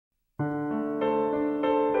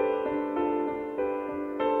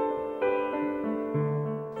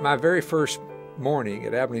My very first morning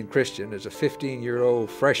at Abilene Christian as a 15-year-old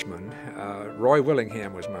freshman, Roy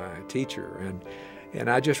Willingham was my teacher, and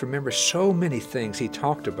I just remember so many things he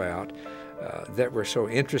talked about that were so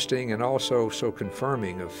interesting and also so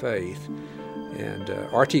confirming of faith. And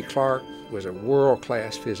R.T. Clark was a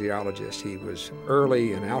world-class physiologist. He was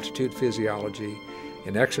early in altitude physiology,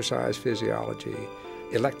 in exercise physiology.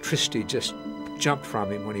 Electricity just jumped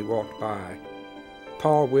from him when he walked by.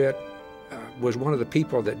 Paul Witt was one of the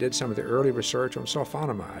people that did some of the early research on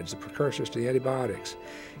sulfonamides, the precursors to the antibiotics.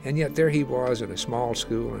 And yet there he was in a small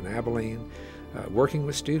school in Abilene working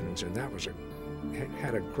with students, and that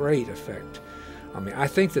had a great effect. I mean, I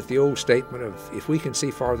think that the old statement of if we can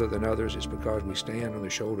see farther than others, it's because we stand on the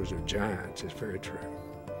shoulders of giants is very true.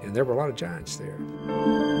 And there were a lot of giants there.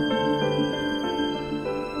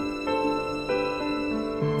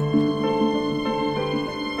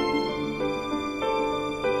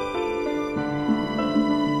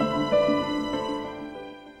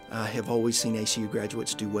 I have always seen ACU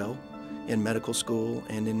graduates do well in medical school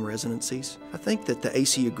and in residencies. I think that the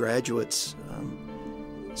ACU graduates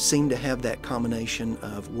seem to have that combination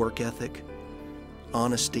of work ethic,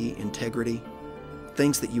 honesty, integrity,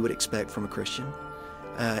 things that you would expect from a Christian,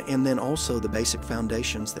 and then also the basic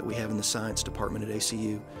foundations that we have in the science department at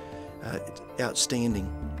ACU. Outstanding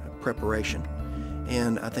preparation.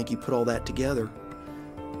 And I think you put all that together,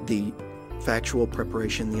 the factual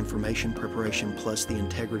preparation, the information preparation, plus the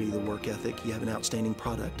integrity, the work ethic, you have an outstanding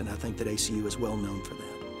product, and I think that ACU is well known for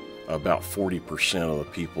that. About 40% of the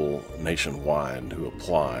people nationwide who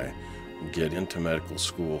apply get into medical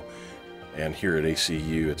school, and here at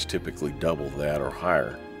ACU it's typically double that or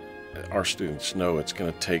higher. Our students know it's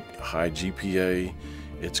going to take high GPA,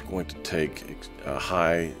 it's going to take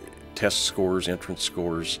high test scores, entrance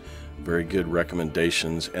scores, very good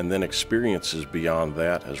recommendations, and then experiences beyond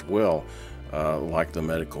that as well, like the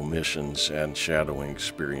medical missions and shadowing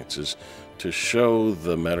experiences, to show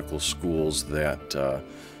the medical schools that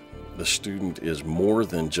the student is more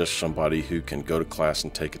than just somebody who can go to class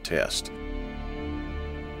and take a test.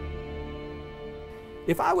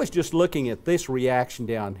 If I was just looking at this reaction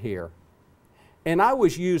down here, and I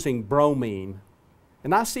was using bromine,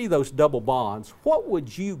 and I see those double bonds, what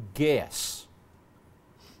would you guess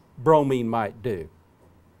bromine might do?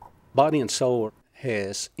 Body and Soul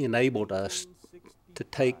has enabled us to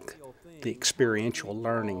take the experiential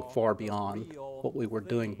learning far beyond what we were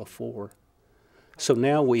doing before. So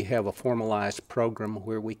now we have a formalized program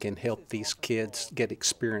where we can help these kids get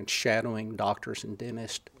experience shadowing doctors and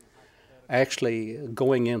dentists, actually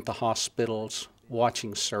going into hospitals,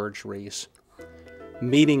 watching surgeries,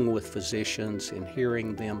 meeting with physicians and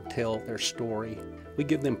hearing them tell their story. We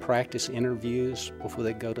give them practice interviews before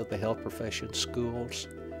they go to the health profession schools.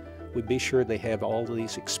 We be sure they have all of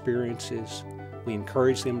these experiences. We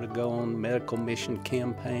encourage them to go on medical mission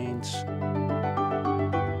campaigns.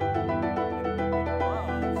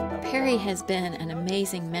 Perry has been an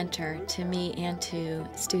amazing mentor to me and to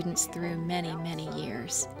students through many, many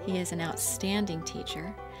years. He is an outstanding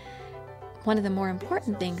teacher. One of the more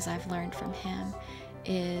important things I've learned from him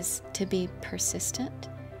is to be persistent,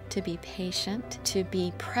 to be patient, to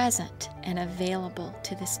be present and available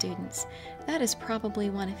to the students. That is probably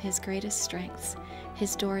one of his greatest strengths.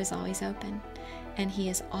 His door is always open, and he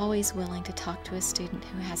is always willing to talk to a student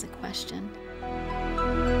who has a question.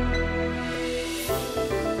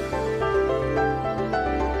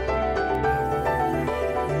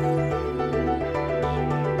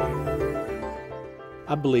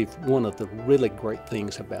 I believe one of the really great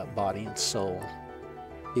things about Body and Soul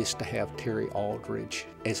is to have Terry Aldridge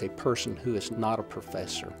as a person who is not a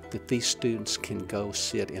professor, that these students can go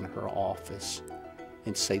sit in her office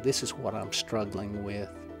and say, this is what I'm struggling with,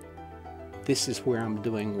 this is where I'm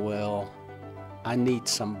doing well, I need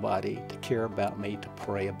somebody to care about me, to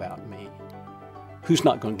pray about me, who's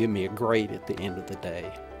not going to give me a grade at the end of the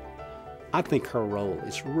day. I think her role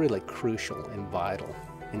is really crucial and vital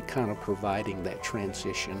in kind of providing that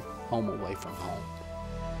transition home away from home.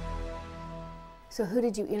 So who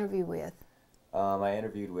did you interview with? I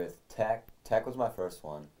interviewed with Tech. Tech was my first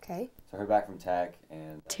one. Okay. So I heard back from Tech.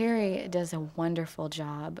 And Terry does a wonderful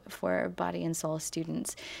job for Body and Soul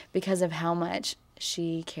students because of how much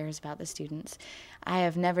she cares about the students. I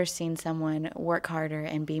have never seen someone work harder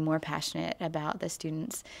and be more passionate about the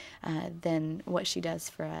students than what she does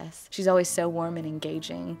for us. She's always so warm and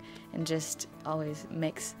engaging and just always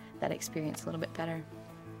makes that experience a little bit better.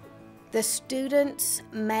 The students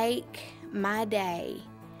make my day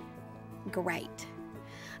great.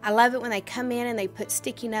 I love it when they come in and they put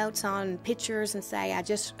sticky notes on pictures and say, I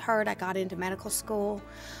just heard I got into medical school.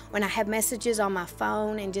 When I have messages on my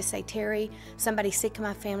phone and just say, Terry, somebody's sick in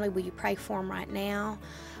my family, will you pray for them right now?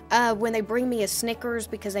 When they bring me a Snickers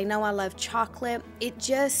because they know I love chocolate,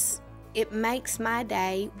 it makes my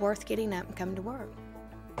day worth getting up and coming to work.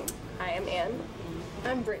 I am Ann.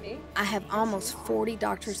 I'm Brittany. I have almost 40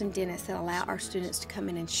 doctors and dentists that allow our students to come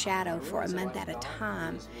in and shadow for a month at a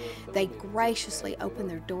time. They graciously open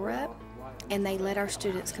their door up and they let our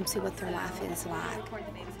students come see what their life is like.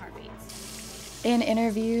 In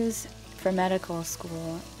interviews for medical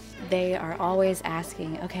school, they are always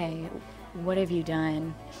asking, okay, what have you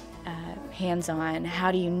done? Hands-on,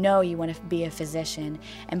 how do you know you want to be a physician?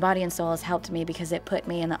 And Body and Soul has helped me because it put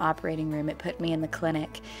me in the operating room, it put me in the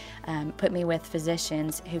clinic, put me with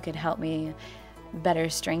physicians who could help me better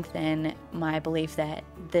strengthen my belief that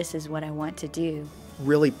this is what I want to do.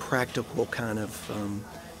 Really practical kind of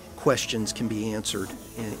questions can be answered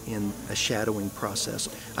in a shadowing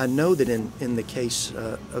process. I know that in the case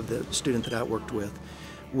of the student that I worked with,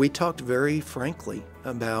 we talked very frankly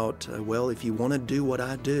about, well, if you want to do what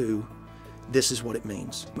I do, this is what it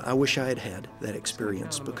means. I wish I had had that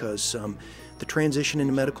experience because the transition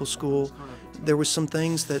into medical school, there was some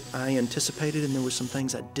things that I anticipated and there were some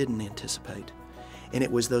things I didn't anticipate. And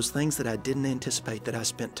it was those things that I didn't anticipate that I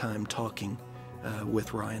spent time talking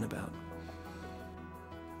with Ryan about.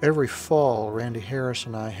 Every fall, Randy Harris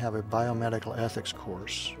and I have a biomedical ethics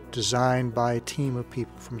course designed by a team of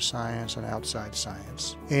people from science and outside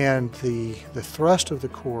science. And the thrust of the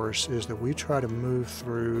course is that we try to move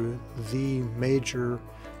through the major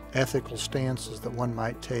ethical stances that one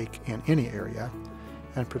might take in any area,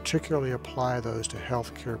 and particularly apply those to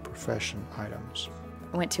healthcare profession items.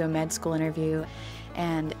 I went to a med school interview,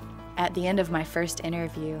 and at the end of my first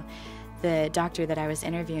interview, the doctor that I was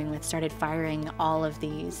interviewing with started firing all of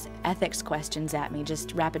these ethics questions at me,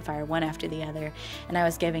 just rapid fire, one after the other. And I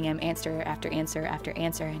was giving him answer after answer after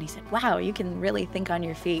answer, and he said, wow, you can really think on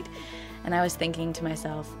your feet. And I was thinking to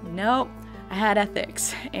myself, nope, I had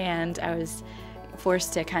ethics. And I was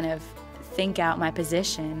forced to kind of think out my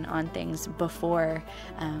position on things before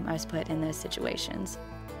I was put in those situations.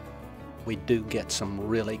 We do get some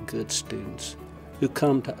really good students who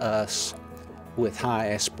come to us with high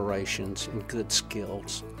aspirations and good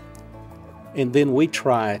skills. And then we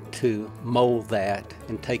try to mold that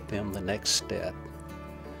and take them the next step.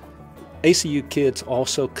 ACU kids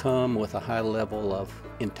also come with a high level of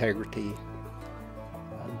integrity.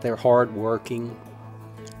 They're hardworking.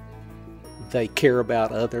 They care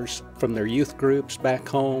about others. From their youth groups back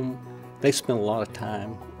home, they spend a lot of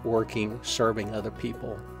time working, serving other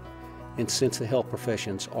people. And since the health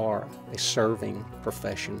professions are a serving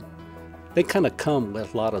profession, they kind of come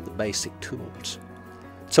with a lot of the basic tools.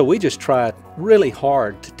 So we just try really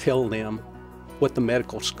hard to tell them what the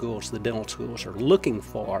medical schools, the dental schools are looking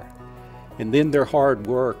for, and then their hard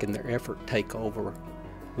work and their effort take over.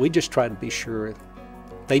 We just try to be sure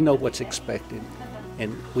they know what's expected,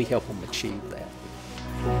 and we help them achieve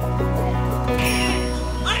that.